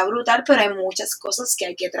Rico está brutal, pero hay muchas cosas que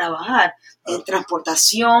hay que trabajar.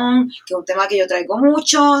 Transportación, que es un tema que yo traigo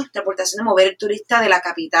mucho, transportación de mover el turista de la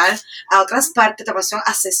capital a otras partes, transportación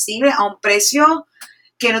accesible a un precio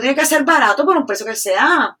que no tiene que ser barato, pero un precio que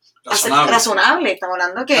sea razonable. Estamos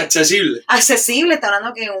hablando que accesible, estamos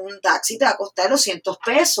hablando que un taxi te va a costar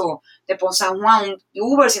 $200, de Ponce a San Juan, un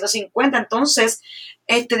Uber 150. Entonces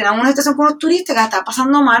tenemos una situación con los turistas que están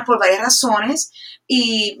pasando mal por varias razones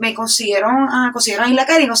y me consiguieron a Isla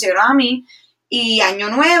Caribe, consiguieron a mí y Año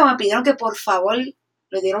Nuevo me pidieron que por favor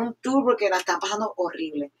le dieran un tour porque la están pasando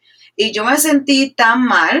horrible y yo me sentí tan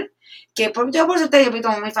mal que por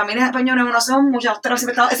mi familia española no hacemos mucho,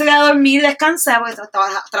 ese día a dormir y descansar porque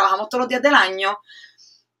trabajamos todos los días del año.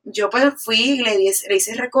 Yo pues fui y le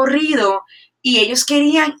hice el recorrido Y ellos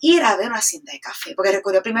querían ir a ver una hacienda de café, porque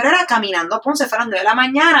recuerdo primero era caminando a Ponce, fue a las 9 de la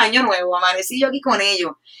mañana, año nuevo, amanecí yo aquí con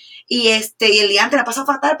ellos. Y el día antes la pasa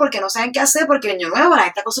fatal porque no saben qué hacer, porque el año nuevo la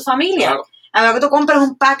gente está con su familia. Claro. A ver que tú compras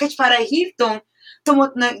un package para Hilton,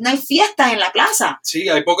 no hay fiestas en la plaza. Sí,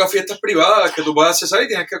 hay pocas fiestas privadas que tú puedas accesar y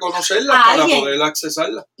tienes que conocerlas para poder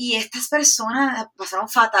accesarlas. Y estas personas pasaron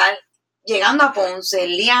fatal llegando a Ponce,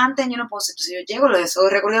 el día antes yo no Ponce. Entonces yo llego, lo de eso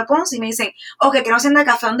recorrido a Ponce y me dicen, ok, quiero hacienda de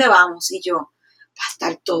café, ¿dónde vamos? Y yo, va a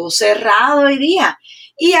estar todo cerrado hoy día.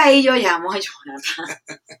 Y ahí yo llamo a Jonathan.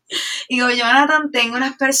 Y digo, Jonathan, tengo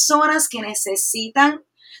unas personas que necesitan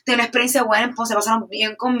tener una experiencia buena en Ponce, pasaron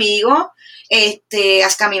bien conmigo,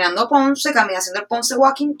 caminando Ponce, haciendo el Ponce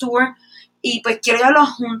Walking Tour, y pues quiero llevarlos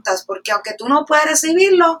juntas, porque aunque tú no puedas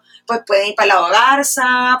recibirlo, pues pueden ir para la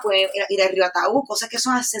Garza, pueden ir al Río Ataú, cosas que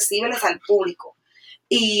son accesibles al público.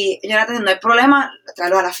 Y Jonathan, no hay problema,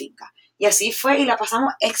 traerlos a la finca. Y así fue, y la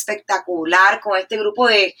pasamos espectacular con este grupo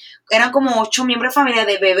eran como 8 miembros de familia,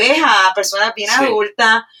 de bebés a personas bien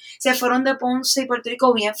adultas. Se fueron de Ponce y Puerto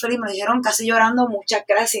Rico bien feliz, me dijeron casi llorando, muchas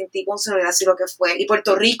gracias, sin ti Ponce no hubiera sido lo que fue, y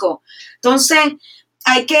Puerto Rico. Entonces,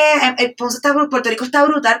 Puerto Rico está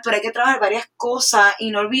brutal, pero hay que trabajar varias cosas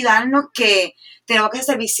y no olvidarnos que tenemos que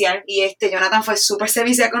serviciar, y Jonathan fue súper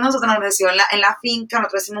servicial con nosotros, nos recibió en la finca,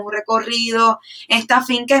 nosotros hicimos un recorrido. Esta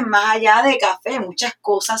finca es más allá de café, muchas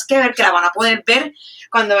cosas que ver, que la van a poder ver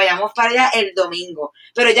cuando vayamos para allá el domingo.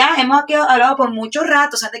 Pero ya hemos hablado por mucho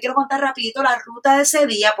rato, o sea, te quiero contar rapidito la ruta de ese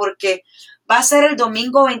día, porque va a ser el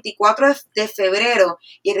domingo 24 de febrero,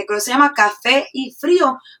 y el recorrido se llama Café y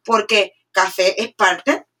Frío, porque café es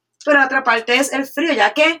parte, pero la otra parte es el frío,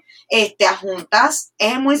 ya que Adjuntas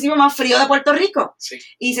es el municipio más frío de Puerto Rico. Sí.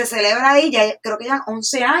 Y se celebra ahí, ya creo que ya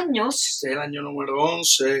 11 años. Este es el año número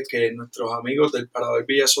 11 que nuestros amigos del Parador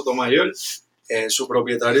Villa Sotomayor, su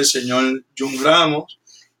propietario, el señor Jun Ramos,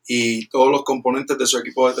 y todos los componentes de su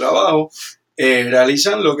equipo de trabajo,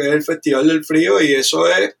 realizan lo que es el Festival del Frío, y eso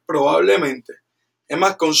es probablemente, es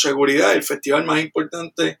más, con seguridad, el festival más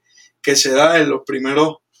importante que se da en los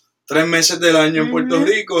primeros 3 meses del año en Puerto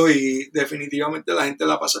Rico, y definitivamente la gente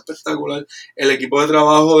la pasa espectacular. El equipo de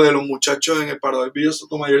trabajo de los muchachos en el Parador Villa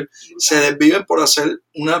Sotomayor se desviven por hacer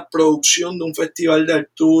una producción de un festival de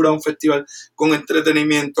altura, un festival con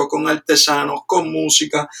entretenimiento, con artesanos, con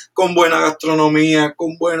música, con buena gastronomía,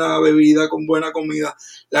 con buena bebida, con buena comida.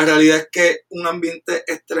 La realidad es que un ambiente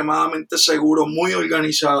extremadamente seguro, muy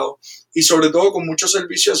organizado y sobre todo con mucho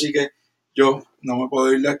servicio, así que yo no me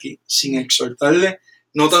puedo ir de aquí sin exhortarle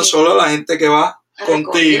no tan solo a la gente que va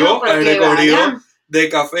contigo al recorrido de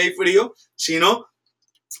Café y Frío, sino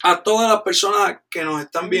a todas las personas que nos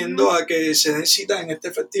están viendo a que se den cita en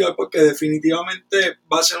este festival, porque definitivamente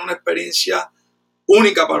va a ser una experiencia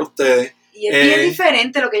única para ustedes. Y es bien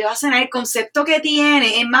diferente lo que ellos hacen ahí, el concepto que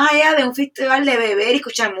tiene, es más allá de un festival de beber y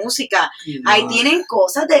escuchar música. No, ahí tienen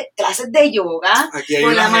cosas de clases de yoga aquí hay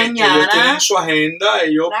por la mañana. Ellos tienen su agenda,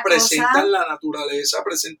 ellos presentan la naturaleza,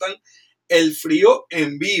 presentan el frío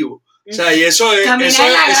en vivo. O sea, y eso es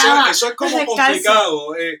como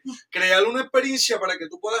complicado. Crear una experiencia para que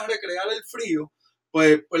tú puedas recrear el frío,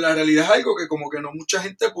 pues la realidad es algo que como que no mucha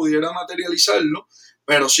gente pudiera materializarlo,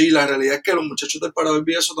 pero sí, la realidad es que los muchachos del Parador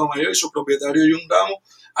Villa Sotomayor y su propietario Jun Ramos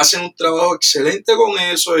hacen un trabajo excelente con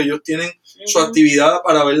eso. Ellos tienen su actividad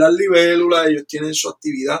para ver las libélulas, ellos tienen su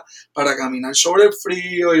actividad para caminar sobre el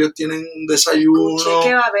frío, ellos tienen un desayuno. Escuché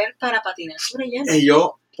que va a haber para patinar sobre hielo.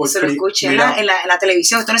 Ellos se lo escuché en la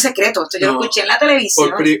televisión, esto no es secreto, esto yo lo escuché en la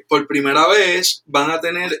televisión. Por primera vez van a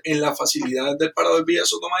tener en las facilidades del Parador Villa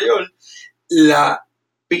Sotomayor la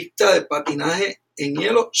pista de patinaje en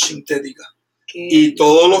hielo sintética. Y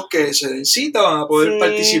todos los que se den cita van a poder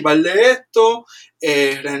participar de esto.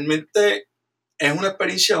 Realmente es una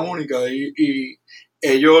experiencia única y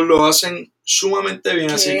ellos lo hacen sumamente bien.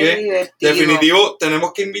 Así que, divertido. Definitivo,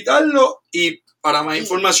 tenemos que invitarlos. Y para más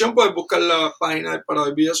información, puedes buscar la página del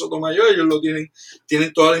Parador Villa Sotomayor. Ellos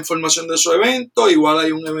tienen toda la información de su evento. Igual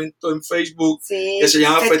hay un evento en Facebook que se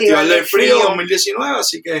llama Festival del Frío 2019.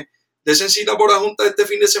 Así que desen cita por Adjuntas este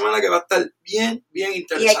fin de semana, que va a estar bien, bien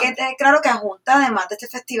interesante. Y hay que tener claro que Adjuntas, además de este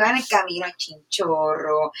festival, en el camino hay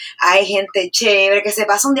chinchorro, hay gente chévere, que se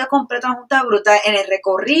pasa un día completo en Adjuntas brutal en el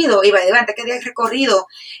recorrido. Y antes que diga el recorrido,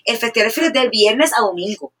 el festival es de viernes a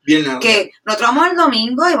domingo. Que nosotros vamos el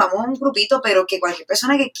domingo y vamos a un grupito, pero que cualquier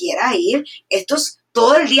persona que quiera ir, esto es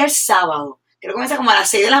todo el día el sábado. Creo que comienza como a las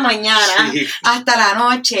 6 de la mañana hasta la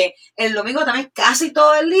noche. El domingo también casi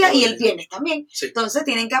todo el día y el viernes también. Sí. Entonces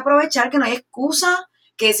tienen que aprovechar que no hay excusa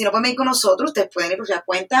que si no pueden venir con nosotros, ustedes pueden ir por la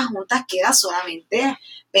cuenta juntas, queda solamente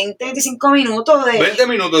 20-25 minutos 20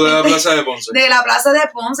 minutos de la Plaza de Ponce. De la Plaza de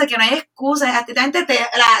Ponce, que no hay excusa,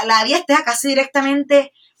 la vía está casi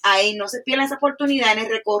directamente ahí, no se pierdan esa oportunidad. En el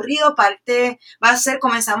recorrido parte va a ser,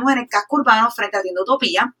 comenzamos en el casco urbano frente a Tienda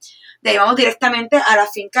Utopía, de ahí vamos directamente a la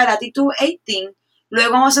finca Latitude 18,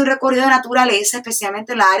 luego vamos a hacer un recorrido de naturaleza,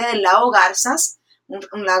 especialmente en la área del lago Garzas,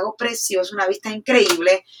 un lago precioso, una vista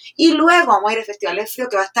increíble, y luego vamos a ir al Festival del Frío,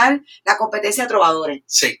 que va a estar la competencia de trovadores.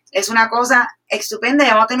 Sí. Es una cosa estupenda,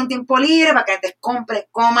 ya vamos a tener un tiempo libre para que la gente compre,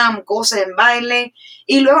 coman, gocen, bailen,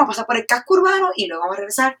 y luego vamos a pasar por el casco urbano, y luego vamos a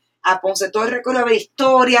regresar a Ponce, todo el recorrido de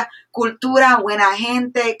historia, cultura, buena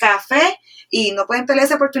gente, café, y no pueden perder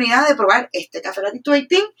esa oportunidad de probar este café Latitude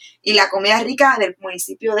 18 y la comida rica del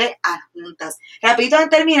municipio de Adjuntas. Rapidito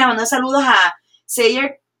antes de terminar, mando saludos a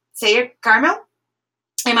Sayer Carmel,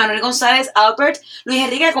 Emanuel González, Albert, Luis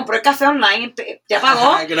Enrique, que compró el café online, ya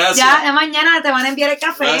pagó. Gracias. Ya mañana te van a enviar el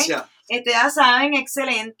café. Gracias. Ya saben,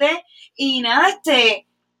 excelente. Y nada, sé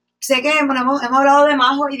que hemos hablado de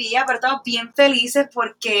más hoy día, pero estamos bien felices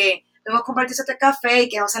porque hemos compartido este café y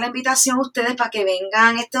que nos haga la invitación a ustedes para que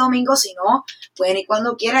vengan este domingo. Si no, pueden ir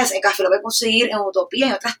cuando quieran. Ese café lo pueden conseguir en Utopía,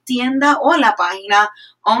 en otras tiendas o en la página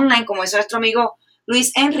online, como dice nuestro amigo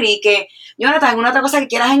Luis Enrique. Jonathan, ¿alguna otra cosa que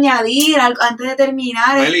quieras añadir antes de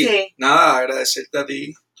terminar? Meli, nada, agradecerte a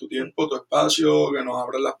ti, tu tiempo, tu espacio, que nos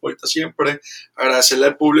abran las puertas siempre, agradecerle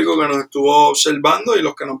al público que nos estuvo observando y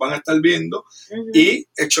los que nos van a estar viendo, y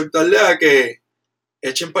exhortarle a que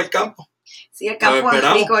echen para el campo. Sí, el campo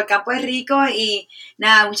es rico y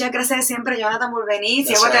nada, muchas gracias siempre, Jonathan, por venir.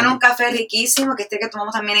 Si voy a tener un café riquísimo, que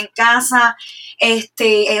tomamos también en casa.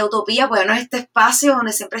 Utopía, pues no es este espacio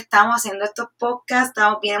donde siempre estamos haciendo estos podcasts,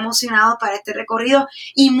 estamos bien emocionados para este recorrido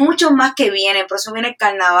y muchos más que vienen. Por eso viene el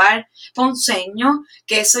carnaval ponceño,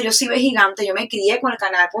 que eso yo sí veo gigante, yo me crié con el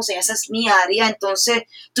carnaval ponceño, esa es mi área, entonces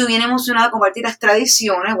estoy bien emocionada de compartir las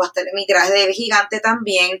tradiciones, voy a estar en mi traje de gigante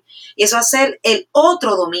también, y eso va a ser el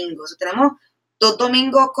otro domingo. Eso tenemos 2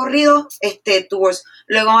 domingos corridos, tours.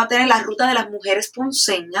 Luego vamos a tener la ruta de las mujeres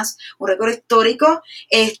ponceñas, un récord histórico.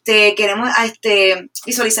 Queremos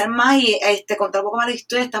visualizar más y contar un poco más la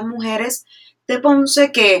historia de estas mujeres de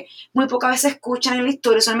Ponce que muy pocas veces escuchan en la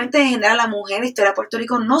historia. Solamente en general la mujer, la historia de Puerto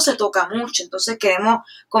Rico no se toca mucho. Entonces queremos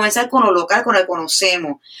comenzar con lo local, con lo que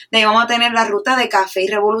conocemos. De ahí vamos a tener la ruta de Café y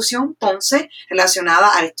Revolución Ponce,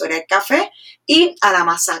 relacionada a la historia del café y a la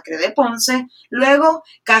masacre de Ponce. Luego,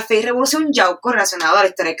 Café y Revolución Yauco, relacionado a la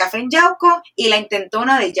historia del café en Yauco y la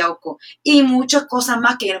intentona de Yauco. Y muchas cosas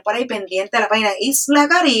más que vienen por ahí pendientes a la página Isla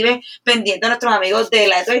Caribe, pendientes a nuestros amigos de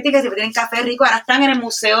la Atlética, que siempre tienen café rico. Ahora están en el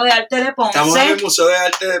Museo de Arte de Ponce. Estamos en el Museo de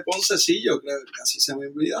Arte de Ponce, sí, yo creo que casi se me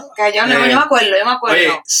olvidaba. Yo me acuerdo.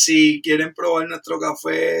 Oye, si quieren probar nuestro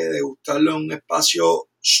café, degustarlo en un espacio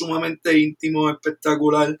sumamente íntimo,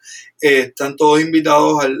 espectacular, están todos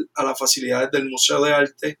invitados a las facilidades del Museo de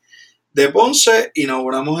Arte de Ponce.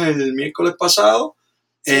 Inauguramos el miércoles pasado.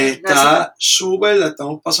 Sí, está súper, la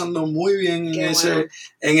estamos pasando muy bien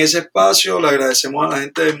en ese espacio. Le agradecemos a la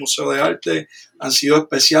gente del Museo de Arte, han sido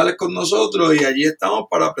especiales con nosotros y allí estamos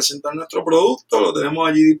para presentar nuestro producto, lo tenemos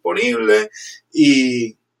allí disponible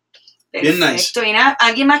y bien nice. Y nada,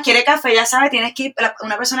 alguien más quiere café, ya sabes, tienes que ir,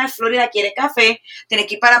 una persona de Florida quiere café, tienes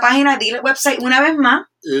que ir para la página, dile el website una vez más.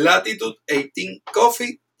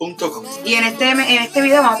 Latitude18coffee.com. Y en este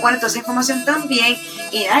video vamos a poner toda esa información también.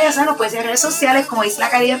 Y nada, ya saben, nos pueden seguir en redes sociales como Isla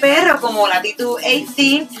Caribe PR o como Latitude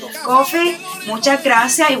 18 Coffee. Muchas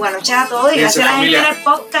gracias y buenas noches a todos. Y gracias a la gente en el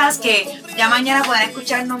podcast que ya mañana podrán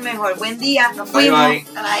escucharnos mejor. Buen día, nos fuimos. Bye.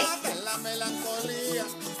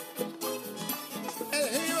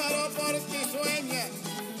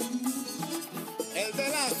 El de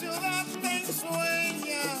la ciudad te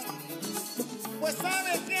ensueña, pues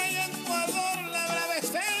sabes que hay en Ecuador la brava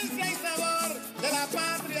esencia y sabor de la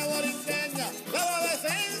patria borinqueña, la brava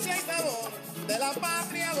esencia y sabor de la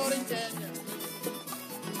patria borinqueña.